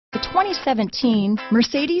2017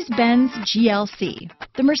 Mercedes-Benz GLC.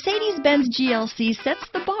 The Mercedes-Benz GLC sets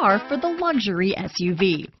the bar for the luxury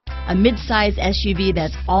SUV. A mid-size SUV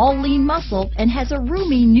that's all lean muscle and has a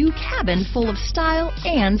roomy new cabin full of style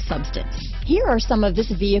and substance. Here are some of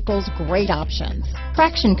this vehicle's great options: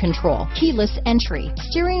 traction control, keyless entry,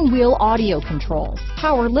 steering wheel audio controls,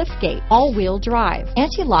 power liftgate, all-wheel drive,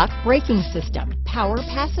 anti-lock braking system, power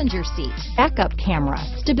passenger seat, backup camera,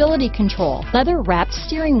 stability control, leather-wrapped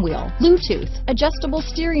steering wheel, Bluetooth, adjustable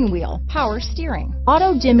steering wheel, power steering,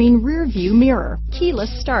 auto-dimming rear view mirror,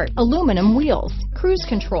 keyless start, aluminum wheels, cruise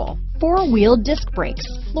control, four-wheel disc brakes,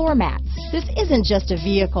 floor mats. This isn't just a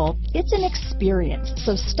vehicle, it's an experience.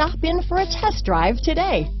 So stop in for a test drive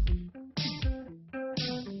today.